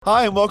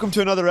Hi, and welcome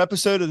to another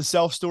episode of the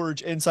Self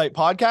Storage Insight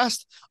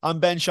Podcast. I'm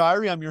Ben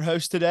Shirey. I'm your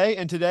host today.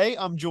 And today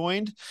I'm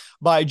joined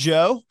by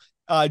Joe.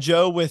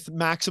 Joe with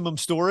Maximum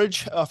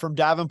Storage from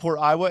Davenport,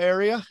 Iowa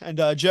area.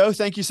 And Joe,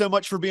 thank you so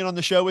much for being on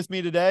the show with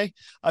me today.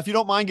 If you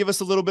don't mind, give us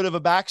a little bit of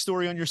a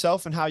backstory on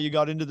yourself and how you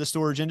got into the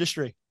storage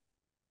industry.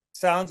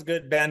 Sounds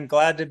good, Ben.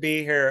 Glad to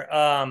be here.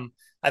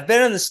 I've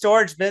been in the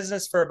storage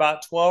business for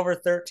about 12 or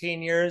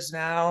 13 years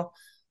now.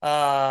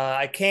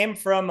 I came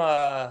from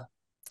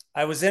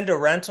I was into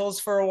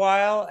rentals for a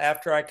while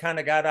after I kind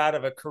of got out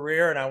of a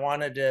career and I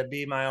wanted to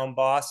be my own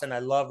boss and I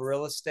love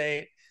real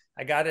estate.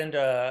 I got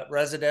into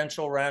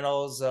residential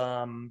rentals,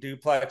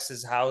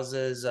 duplexes,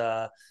 houses,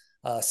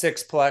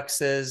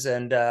 sixplexes,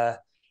 and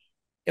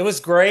it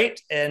was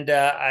great. And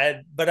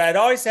but I'd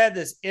always had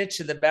this itch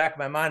in the back of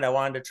my mind. I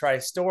wanted to try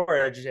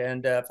storage.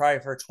 And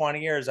probably for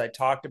 20 years, I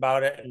talked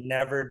about it and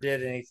never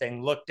did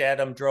anything. Looked at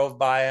them, drove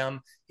by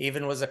them,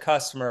 even was a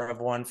customer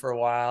of one for a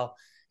while.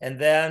 And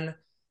then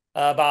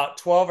about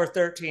 12 or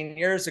 13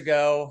 years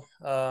ago,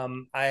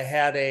 I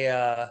had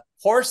a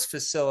horse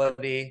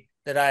facility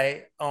that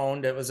I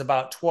owned. It was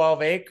about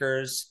 12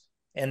 acres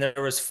and there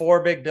was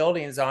four big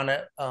buildings on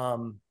it.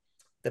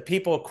 The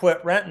people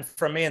quit renting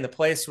from me and the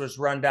place was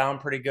run down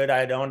pretty good. I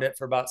had owned it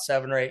for about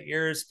 7 or 8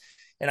 years.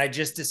 And I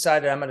just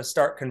decided I'm going to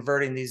start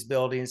converting these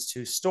buildings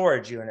to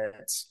storage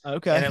units. And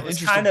Okay, it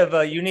was kind interesting.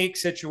 of a unique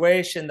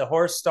situation. The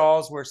horse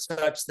stalls were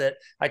such that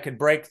I could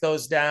break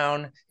those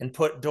down and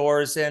put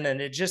doors in. And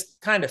it just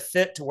kind of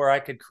fit to where I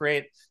could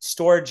create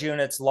storage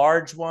units,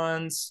 large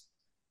ones,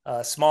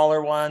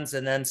 smaller ones,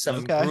 and then some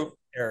Okay, group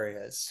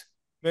areas.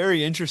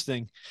 very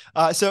interesting.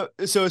 So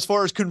as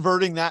far as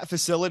converting that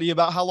facility,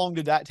 about how long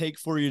did that take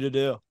for you to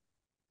do?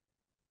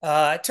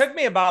 It took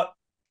me about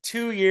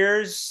 2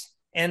 years.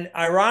 And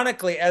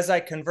ironically, as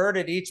I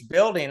converted each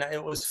building,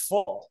 it was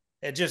full.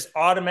 It just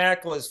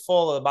automatically was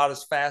full about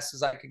as fast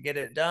as I could get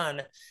it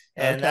done.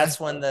 And Okay. that's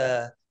when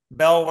the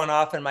bell went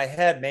off in my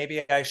head.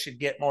 Maybe I should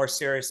get more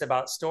serious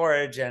about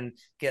storage and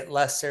get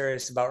less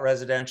serious about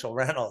residential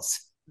rentals.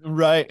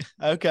 Right.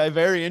 Okay.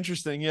 Very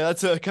interesting. Yeah,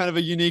 that's a kind of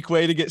a unique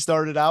way to get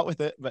started out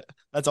with it, but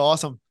that's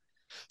awesome.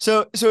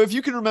 So if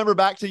you can remember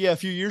back to a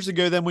few years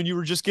ago, then when you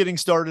were just getting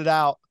started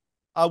out,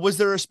 was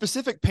there a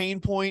specific pain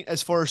point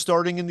as far as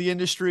starting in the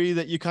industry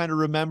that you kind of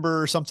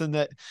remember, or something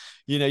that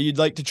you'd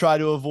like to try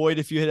to avoid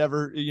if you had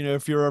ever,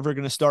 if you're ever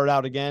going to start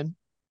out again?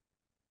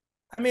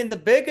 I mean, the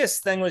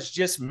biggest thing was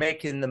just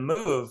making the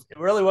move. It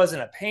really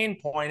wasn't a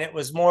pain point. It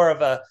was more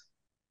of a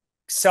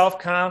self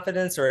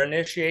confidence or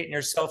initiating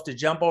yourself to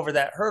jump over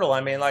that hurdle.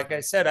 I mean, like I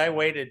said, I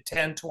waited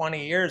 10,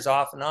 20 years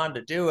off and on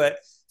to do it.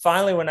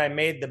 Finally, when I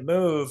made the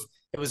move,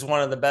 it was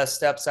one of the best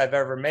steps I've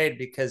ever made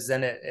because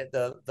then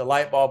the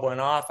light bulb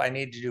went off. I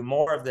need to do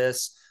more of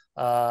this.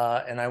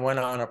 And I went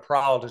on a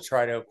prowl to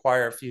try to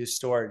acquire a few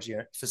storage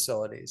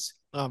facilities.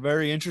 Oh,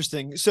 very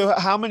interesting. So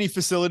how many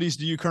facilities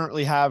do you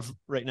currently have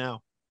right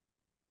now?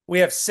 We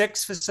have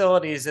six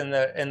facilities in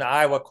the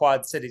Iowa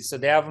Quad Cities. So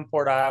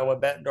Davenport, Iowa,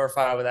 Bettendorf,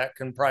 Iowa, that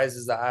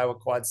comprises the Iowa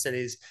Quad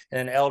Cities, and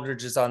then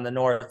Eldridge is on the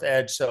north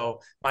edge. So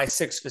my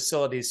six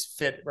facilities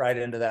fit right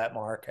into that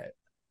market.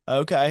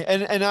 Okay.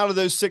 And out of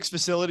those six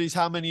facilities,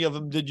 how many of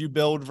them did you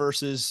build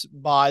versus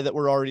buy that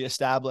were already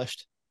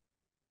established?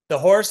 The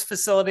horse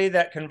facility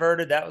that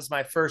converted, that was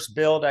my first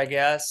build, I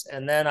guess.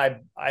 And then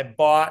I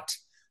bought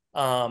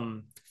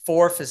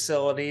four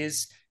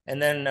facilities. And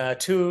then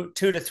 2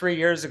 to 3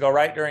 years ago,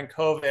 right during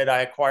COVID,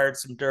 I acquired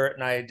some dirt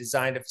and I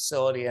designed a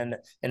facility and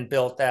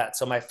built that.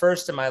 So my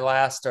first and my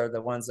last are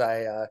the ones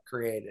I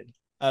created.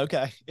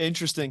 Okay,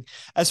 interesting.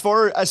 As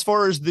far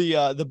as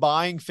the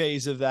buying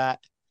phase of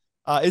that,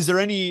 is there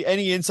any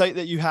insight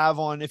that you have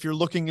on if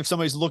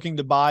somebody's looking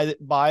to buy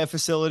a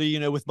facility,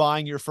 with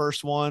buying your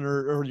first one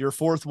or your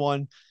fourth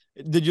one,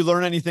 did you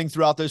learn anything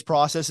throughout those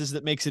processes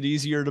that makes it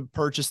easier to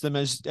purchase them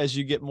as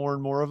you get more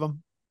and more of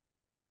them?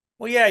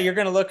 Well, yeah, you're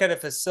going to look at a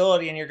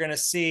facility and you're going to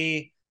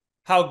see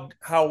how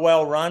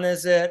well run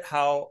is it,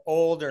 how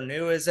old or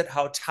new is it,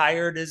 how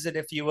tired is it,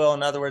 if you will.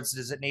 In other words,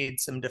 does it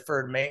need some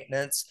deferred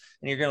maintenance?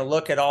 And you're going to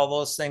look at all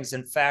those things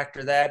and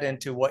factor that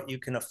into what you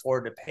can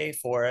afford to pay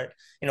for it.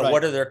 Right.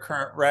 What are their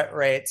current rent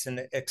rates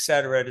and et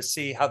cetera to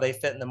see how they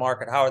fit in the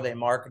market, how are they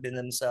marketing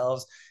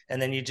themselves,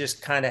 and then you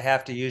just kind of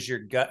have to use your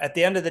gut. At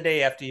the end of the day,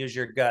 you have to use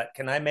your gut.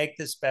 Can I make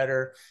this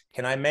better?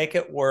 Can I make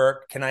it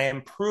work? Can I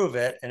improve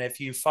it? And if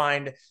you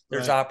find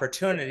there's Right.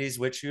 opportunities,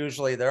 which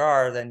usually there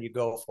are, then you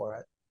go for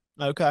it.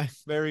 Okay.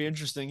 Very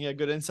interesting. Yeah,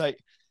 good insight.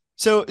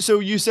 So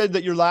you said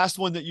that your last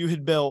one that you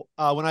had built,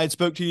 when I had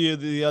spoke to you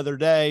the other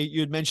day,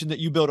 you had mentioned that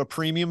you built a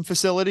premium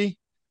facility.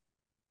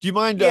 Do you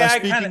mind Yeah, I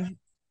kind of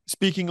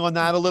speaking on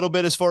that a little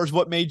bit as far as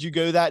what made you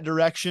go that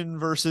direction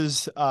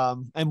versus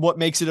and what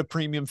makes it a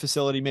premium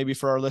facility, maybe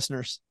for our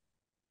listeners?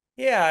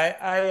 Yeah,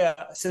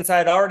 I since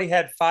I'd already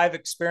had five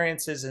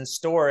experiences in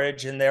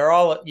storage, and they're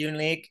all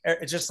unique.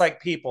 It's just like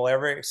people.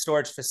 Every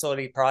storage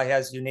facility probably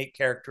has unique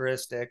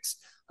characteristics.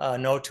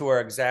 No two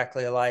are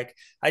exactly alike.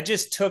 I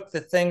just took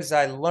the things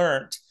I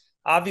learned.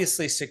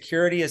 Obviously,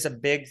 security is a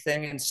big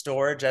thing in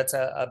storage. That's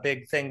a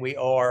big thing we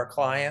owe our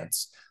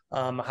clients.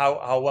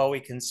 how well we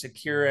can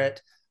secure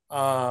it.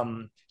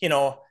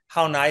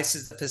 How nice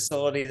is the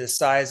facility, the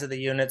size of the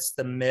units,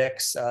 the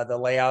mix, the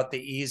layout, the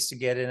ease to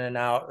get in and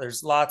out.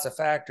 There's lots of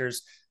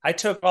factors. I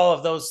took all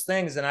of those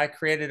things and I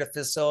created a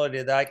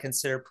facility that I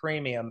consider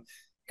premium.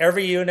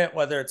 Every unit,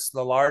 whether it's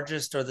the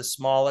largest or the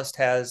smallest,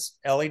 has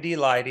LED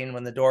lighting.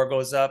 When the door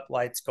goes up,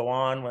 lights go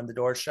on. When the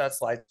door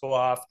shuts, lights go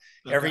off.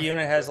 Every Okay.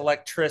 unit has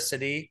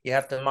electricity. You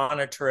have to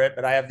monitor it,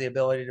 but I have the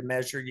ability to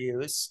measure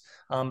use.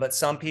 But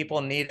some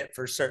people need it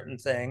for certain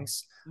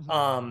things. Mhm.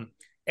 Um,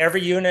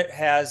 every unit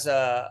has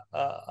a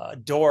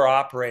door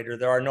operator.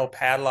 There are no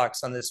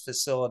padlocks on this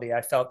facility.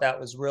 I felt that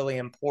was really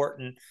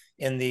important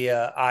in the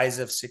eyes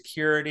of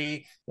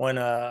security when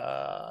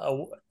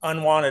a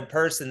unwanted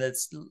person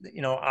that's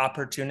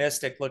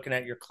opportunistic looking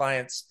at your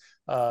client's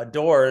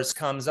doors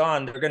comes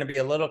on, they're going to be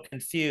a little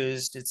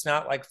confused. It's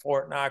not like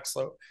Fort Knox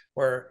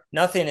where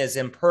nothing is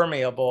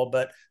impermeable,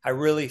 but I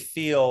really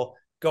feel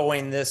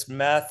going this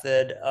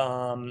method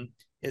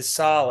is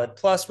solid.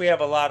 Plus, we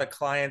have a lot of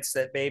clients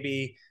that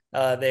maybe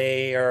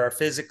they are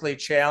physically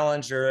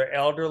challenged or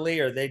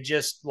elderly, or they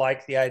just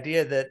like the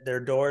idea that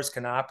their doors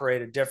can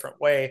operate a different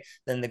way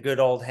than the good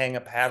old hang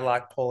a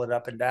padlock, pull it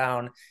up and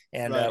down.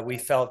 And Right. we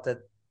felt that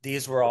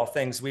these were all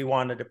things we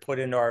wanted to put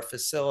into our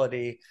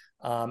facility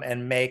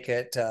and make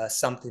it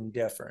something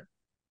different.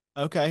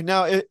 Okay.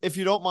 Now, if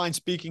you don't mind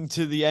speaking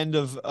to the end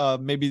of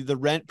maybe the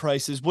rent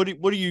prices, what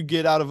do you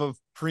get out of a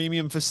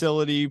premium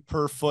facility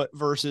per foot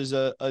versus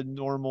a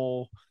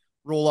normal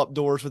roll up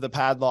doors with a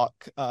padlock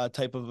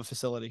type of a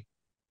facility?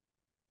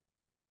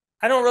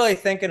 I don't really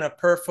think in a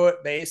per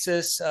foot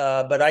basis,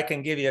 but I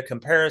can give you a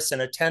comparison.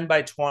 A 10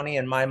 by 20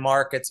 in my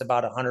market's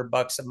about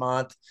 $100 a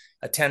month.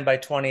 A 10 by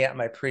 20 at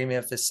my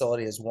premium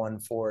facility is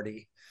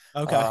 140.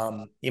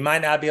 Okay. You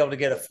might not be able to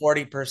get a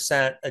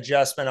 40%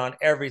 adjustment on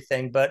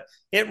everything, but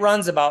it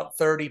runs about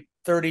 30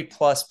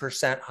 plus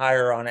percent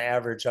higher on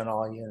average on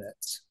all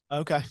units.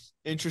 Okay.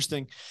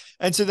 Interesting.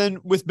 And so then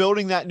with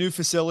building that new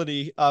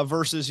facility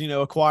versus,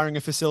 acquiring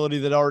a facility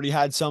that already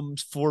had some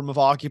form of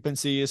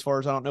occupancy, as far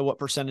as I don't know what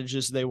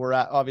percentages they were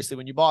at, obviously,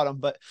 when you bought them,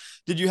 but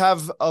did you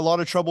have a lot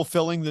of trouble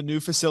filling the new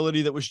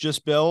facility that was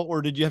just built,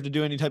 or did you have to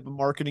do any type of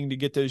marketing to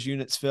get those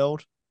units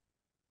filled?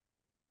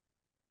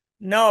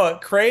 No,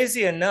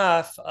 crazy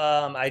enough,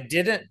 I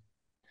didn't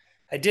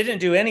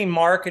do any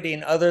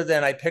marketing other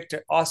than I picked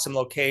an awesome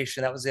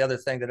location. That was the other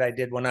thing that I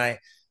did when I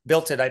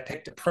built it. I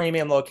picked a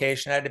premium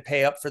location. I had to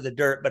pay up for the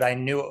dirt, but I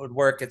knew it would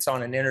work. It's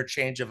on an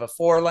interchange of a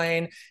 4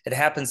 lane. It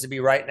happens to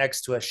be right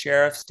next to a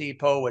sheriff's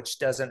depot, which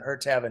doesn't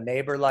hurt to have a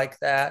neighbor like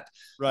that.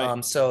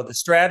 Right. So the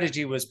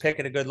strategy was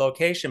picking a good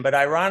location. But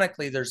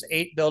ironically, there's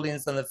 8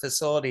 buildings in the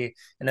facility,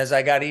 and as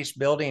I got each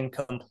building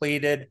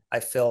completed,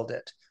 I filled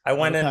it.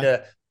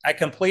 Okay. I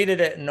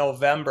completed it in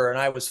November and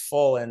I was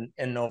full in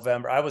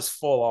November. I was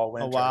full all Oh,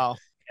 winter. wow.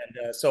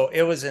 And so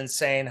it was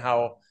insane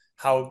how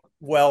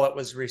well it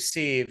was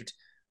received.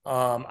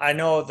 I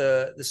know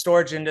the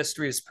storage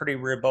industry is pretty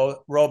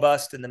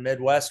robust in the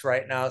Midwest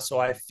right now, so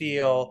I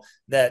feel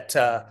that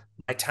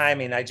my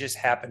timing, I just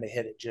happened to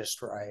hit it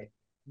just right.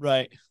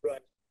 Right.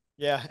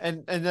 Yeah,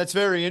 and that's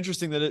very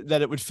interesting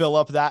that it would fill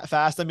up that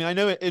fast. I mean, I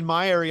know in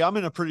my area, I'm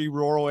in a pretty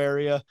rural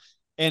area,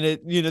 and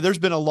there's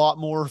been a lot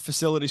more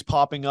facilities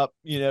popping up,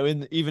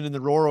 even in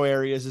the rural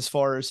areas. As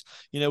far as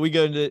we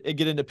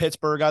get into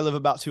Pittsburgh. I live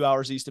about 2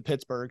 hours east of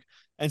Pittsburgh,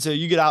 and so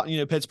you get out,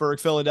 Pittsburgh,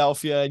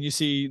 Philadelphia, and you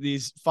see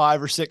these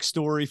 5 or 6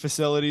 story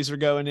facilities are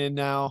going in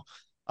now.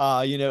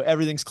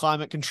 Everything's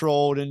climate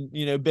controlled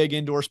and big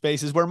indoor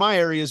spaces. Where my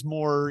area is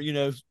more,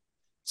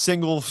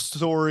 single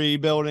story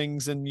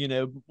buildings and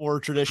more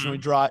traditionally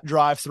Mhm.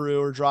 drive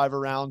through or drive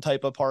around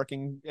type of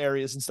parking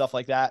areas and stuff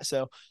like that.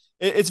 So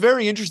it's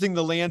very interesting,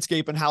 the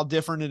landscape and how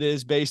different it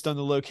is based on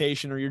the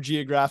location or your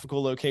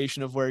geographical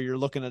location of where you're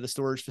looking at a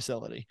storage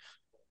facility.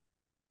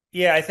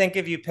 Yeah, I think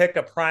if you pick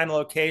a prime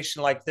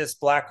location like this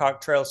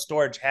Blackhawk Trail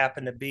storage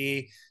happened to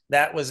be,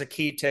 that was a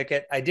key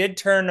ticket. I did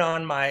turn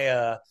on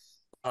my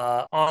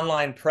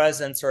online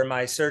presence or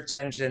my search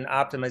engine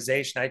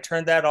optimization. I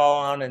turned that all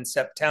on in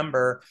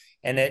September,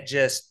 and it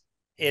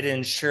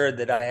ensured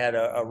that I had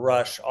a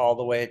rush all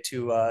the way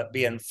to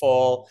being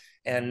full.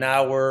 And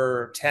now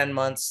we're 10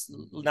 months,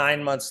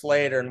 9 months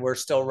later, and we're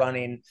still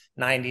running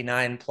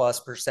 99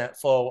 plus percent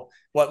full.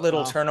 What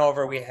little Wow.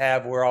 turnover we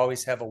have, we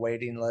always have a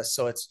waiting list.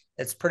 So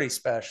it's pretty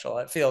special.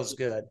 It feels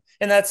good.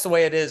 And that's the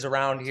way it is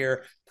around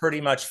here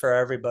pretty much for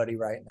everybody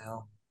right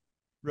now.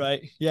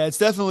 Right. Yeah, it's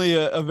definitely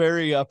a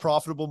very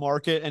profitable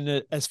market.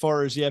 And as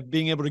far as, yeah,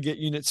 being able to get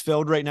units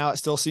filled right now, it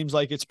still seems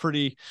like it's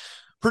pretty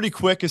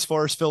quick as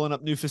far as filling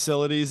up new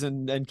facilities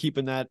and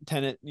keeping that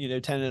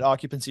tenant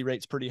occupancy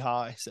rates pretty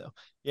high. So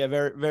yeah,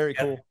 very, very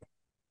Yeah. cool.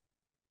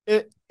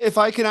 If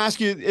I can ask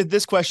you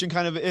this question,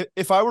 kind of,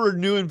 if I were a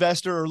new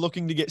investor or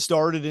looking to get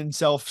started in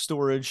self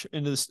storage,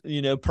 into this,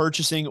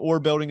 purchasing or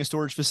building a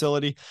storage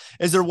facility,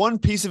 is there one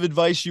piece of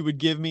advice you would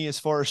give me as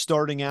far as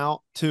starting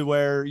out to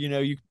where,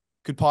 you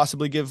could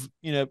possibly give,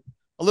 a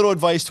little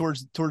advice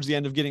towards the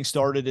end of getting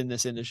started in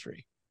this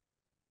industry?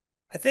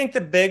 I think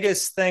the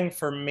biggest thing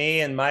for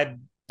me and my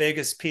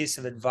biggest piece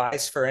of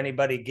advice for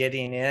anybody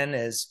getting in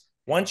is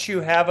once you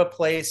have a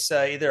place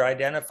either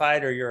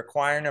identified or you're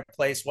acquiring a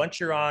place, once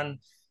you're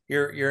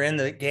in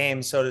the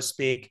game, so to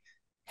speak,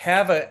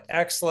 have an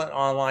excellent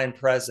online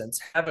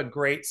presence, have a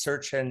great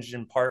search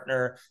engine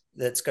partner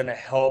that's going to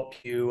help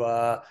you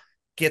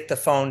get the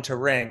phone to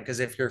ring. Because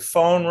if your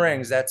phone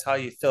rings, that's how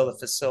you fill the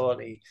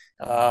facility.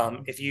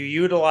 If you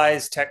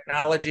utilize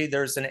technology,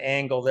 there's an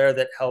angle there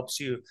that helps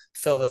you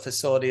fill the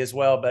facility as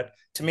well. But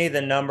to me,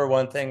 the number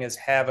one thing is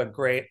have a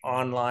great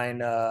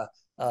online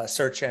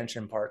search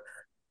engine partner.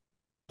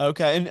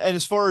 Okay. And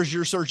as far as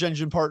your search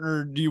engine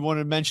partner, do you want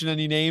to mention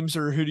any names,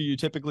 or who do you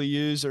typically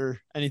use, or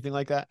anything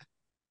like that?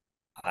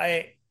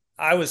 I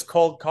I was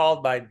cold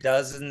called by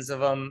dozens of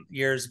them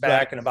years Right.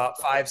 back, and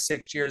about 5,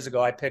 6 years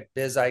ago, I picked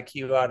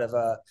BizIQ out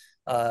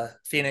of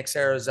Phoenix,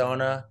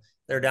 Arizona.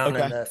 They're down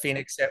in Okay. the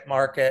Phoenix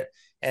market,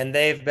 and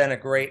they've been a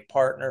great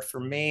partner for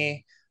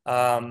me.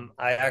 I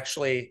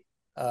actually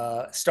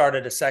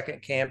started a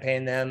second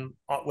campaign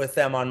with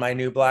them on my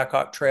new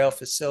Blackhawk Trail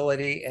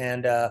facility,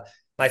 and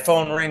my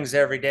phone rings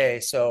every day,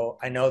 so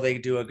I know they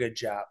do a good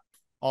job.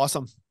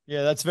 Awesome.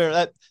 Yeah, that's very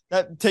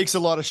that takes a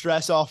lot of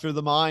stress off of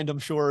the mind, I'm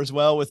sure, as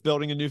well, with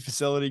building a new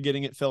facility,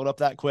 getting it filled up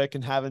that quick,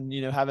 and having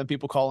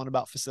people calling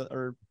about facility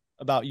or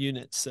about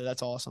units. So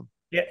that's awesome.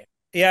 Yeah,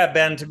 yeah,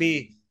 Ben. To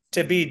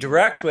be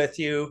direct with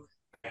you,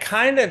 I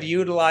kind of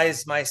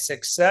utilize my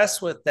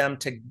success with them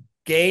to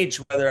gauge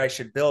whether I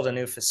should build a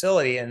new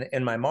facility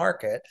in my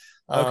market.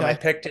 I Okay.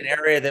 picked an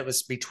area that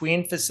was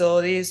between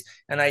facilities,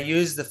 and I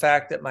used the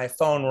fact that my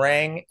phone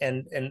rang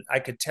and I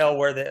could tell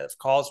where the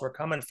calls were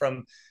coming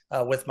from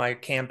with my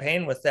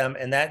campaign with them,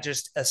 and that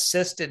just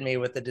assisted me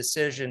with the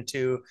decision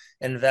to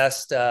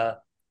invest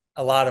a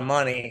lot of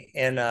money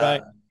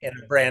Right. in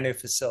a brand new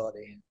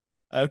facility.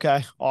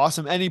 Okay.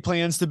 Awesome. Any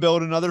plans to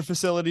build another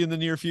facility in the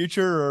near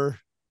future, or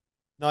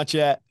not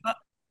yet?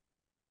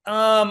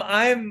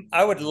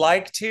 I would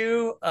like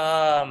to,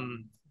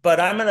 but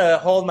I'm gonna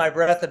hold my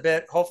breath a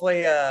bit.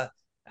 Hopefully,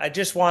 I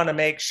just want to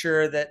make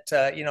sure that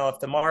if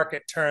the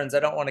market turns, I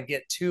don't want to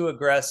get too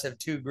aggressive,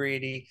 too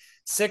greedy.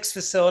 6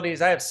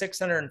 facilities. I have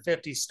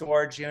 650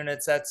 storage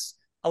units. That's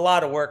a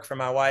lot of work for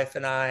my wife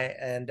and I,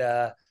 and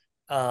I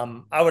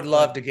would Right.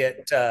 love to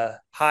get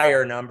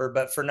higher number,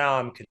 but for now,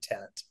 I'm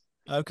content.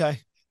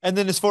 Okay. And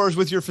then as far as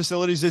with your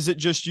facilities, is it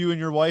just you and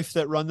your wife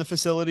that run the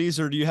facilities,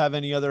 or do you have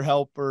any other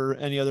help or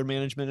any other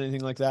management,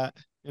 anything like that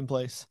in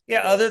place? Yeah,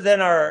 other than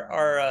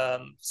our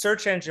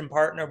search engine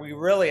partner,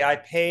 I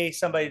pay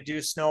somebody to do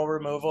snow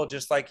removal,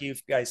 just like you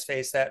guys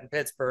face that in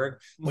Pittsburgh.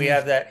 We Mhm.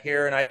 have that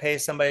here, and I pay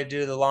somebody to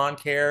do the lawn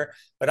care.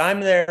 But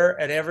I'm there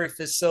at every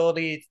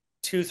facility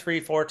 2, 3,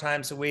 4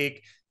 times a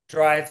week.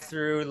 Drive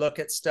through, look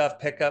at stuff,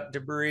 pick up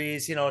debris,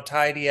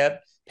 tidy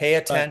up, pay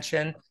Right.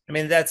 attention. I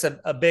mean, that's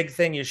a big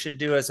thing you should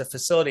do as a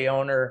facility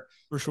owner.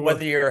 For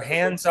Whether sure. you're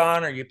hands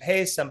on or you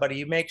pay somebody,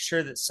 you make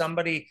sure that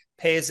somebody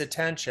pays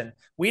attention.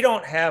 We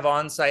don't have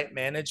on-site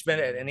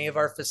management at any of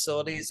our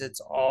facilities.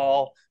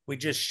 We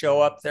just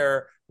show up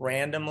there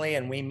randomly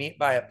and we meet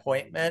by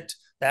appointment.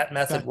 That Okay.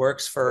 method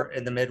works for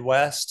in the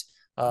Midwest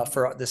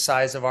for the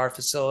size of our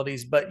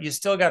facilities, but you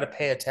still got to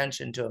pay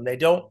attention to them. They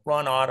don't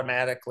run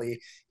automatically,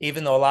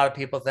 even though a lot of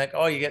people think,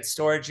 oh, you get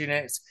storage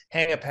units,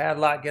 hang a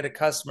padlock, get a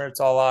customer, it's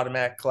all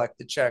automatic, collect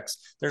the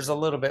checks. There's a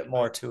little bit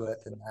more Right. to it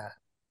than that.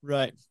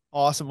 Right.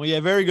 Awesome. Well, yeah,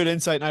 very good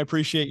insight, and I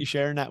appreciate you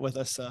sharing that with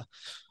us.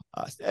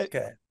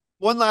 Okay.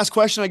 One last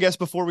question, I guess,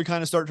 before we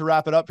kind of start to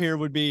wrap it up here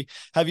would be,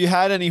 have you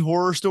had any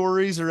horror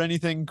stories or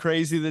anything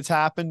crazy that's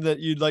happened that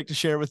you'd like to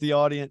share with the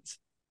audience?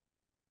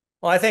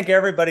 Well, I think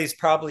everybody's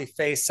probably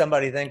faced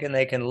somebody thinking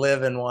they can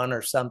live in one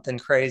or something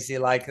crazy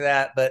like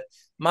that. But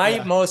my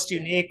Yeah. most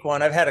unique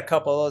one, I've had a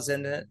couple of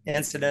those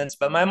incidents,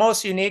 but my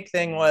most unique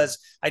thing was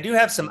I do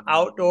have some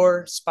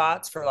outdoor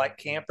spots for like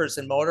campers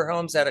and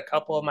motorhomes at a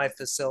couple of my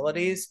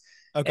facilities.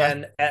 Okay.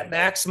 And at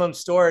maximum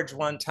storage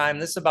one time,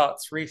 this is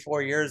about 3,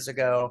 4 years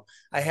ago,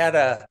 I had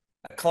a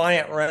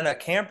client rent a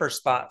camper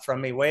spot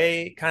from me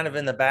way kind of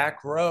in the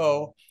back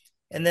row,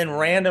 and then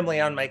randomly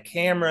on my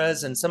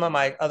cameras and some of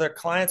my other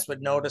clients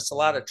would notice a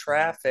lot of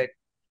traffic,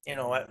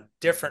 at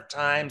different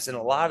times and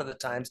a lot of the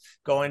times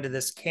going to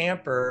this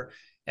camper.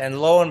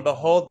 And lo and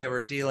behold, they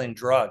were dealing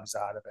drugs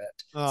out of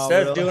it. Oh,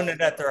 Instead of really? doing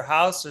it at their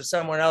house or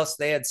somewhere else,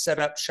 they had set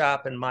up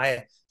shop in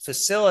my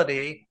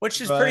facility,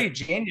 which is Right. pretty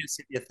genius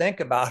if you think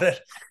about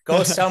it.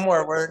 Go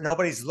somewhere where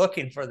nobody's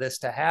looking for this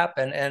to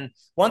happen. And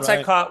once I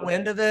Right. caught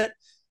wind of it,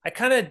 I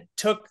kind of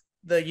took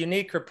the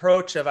unique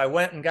approach of I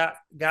went and got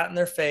in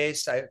their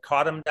face. I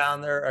caught them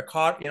down there. I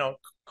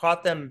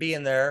caught them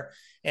being there,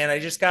 and I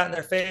just got in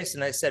their face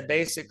and I said,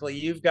 basically,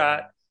 you've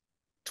got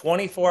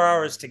 24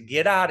 hours to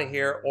get out of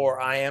here, or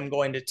I am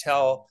going to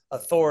tell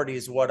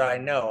authorities what I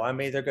know.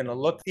 I'm either going to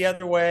look the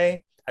other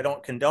way. I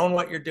don't condone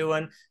what you're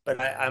doing, but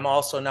I'm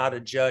also not a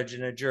judge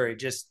and a jury.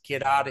 Just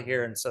get out of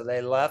here. And so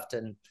they left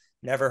and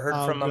never heard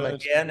Oh, from them good.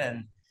 again.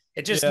 And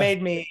it just Yeah.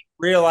 made me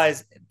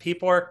realize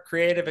people are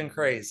creative and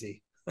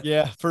crazy.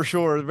 Yeah, for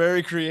sure.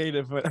 Very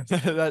creative.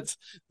 That's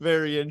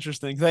very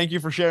interesting. Thank you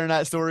for sharing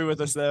that story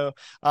with us, though.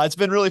 It's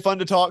been really fun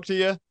to talk to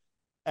you.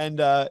 And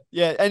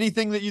yeah,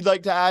 anything that you'd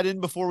like to add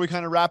in before we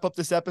kind of wrap up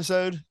this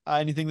episode?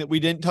 Anything that we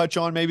didn't touch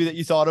on, maybe that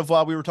you thought of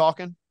while we were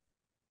talking?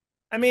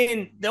 I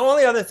mean, the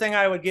only other thing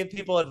I would give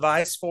people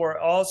advice for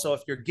also,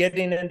 if you're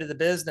getting into the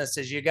business,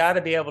 is you got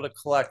to be able to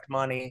collect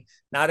money.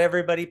 Not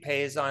everybody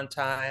pays on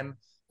time.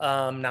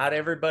 Not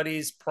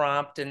everybody's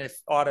prompt and if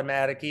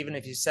automatic, even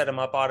if you set them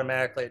up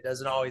automatically, it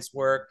doesn't always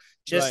work.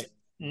 Just Right.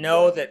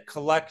 know that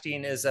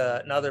collecting is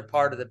another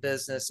part of the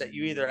business that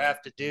you either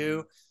have to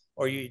do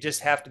or you just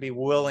have to be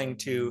willing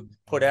to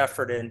put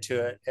effort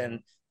into it.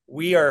 And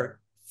we are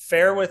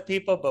fair with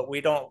people, but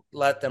we don't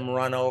let them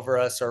run over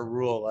us or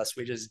rule us.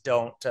 We just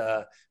don't.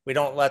 We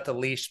don't let the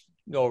leash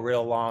go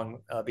real long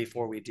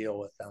before we deal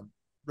with them.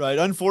 Right.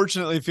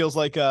 Unfortunately, it feels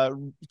like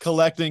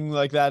collecting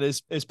like that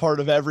is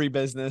part of every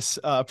business.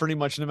 Pretty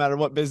much no matter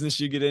what business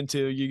you get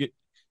into, you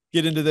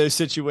get into those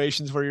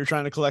situations where you're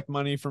trying to collect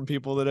money from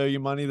people that owe you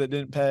money that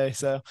didn't pay.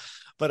 So,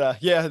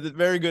 but yeah,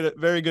 very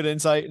good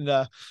insight. And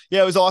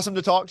yeah, it was awesome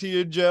to talk to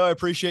you, Joe. I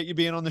appreciate you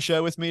being on the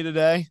show with me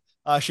today,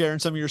 sharing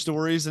some of your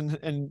stories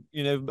and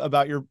you know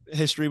about your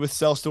history with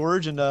self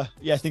storage. And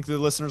yeah, I think the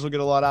listeners will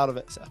get a lot out of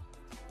it. So.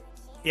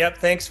 Yep.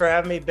 Thanks for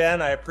having me,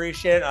 Ben. I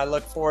appreciate it. I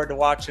look forward to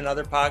watching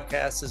other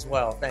podcasts as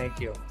well. Thank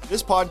you.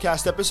 This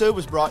podcast episode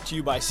was brought to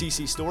you by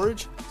CC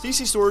Storage.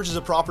 CC Storage is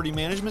a property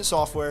management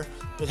software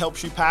that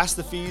helps you pass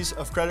the fees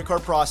of credit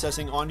card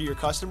processing onto your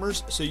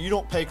customers so you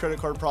don't pay credit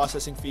card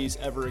processing fees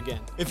ever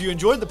again. If you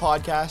enjoyed the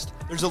podcast,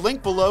 there's a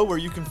link below where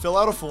you can fill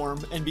out a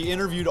form and be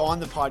interviewed on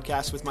the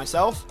podcast with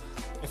myself.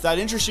 If that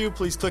interests you,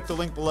 please click the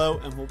link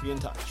below and we'll be in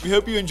touch. We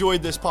hope you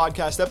enjoyed this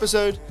podcast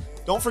episode.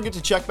 Don't forget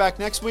to check back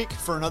next week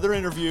for another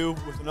interview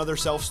with another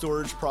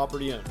self-storage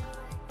property owner.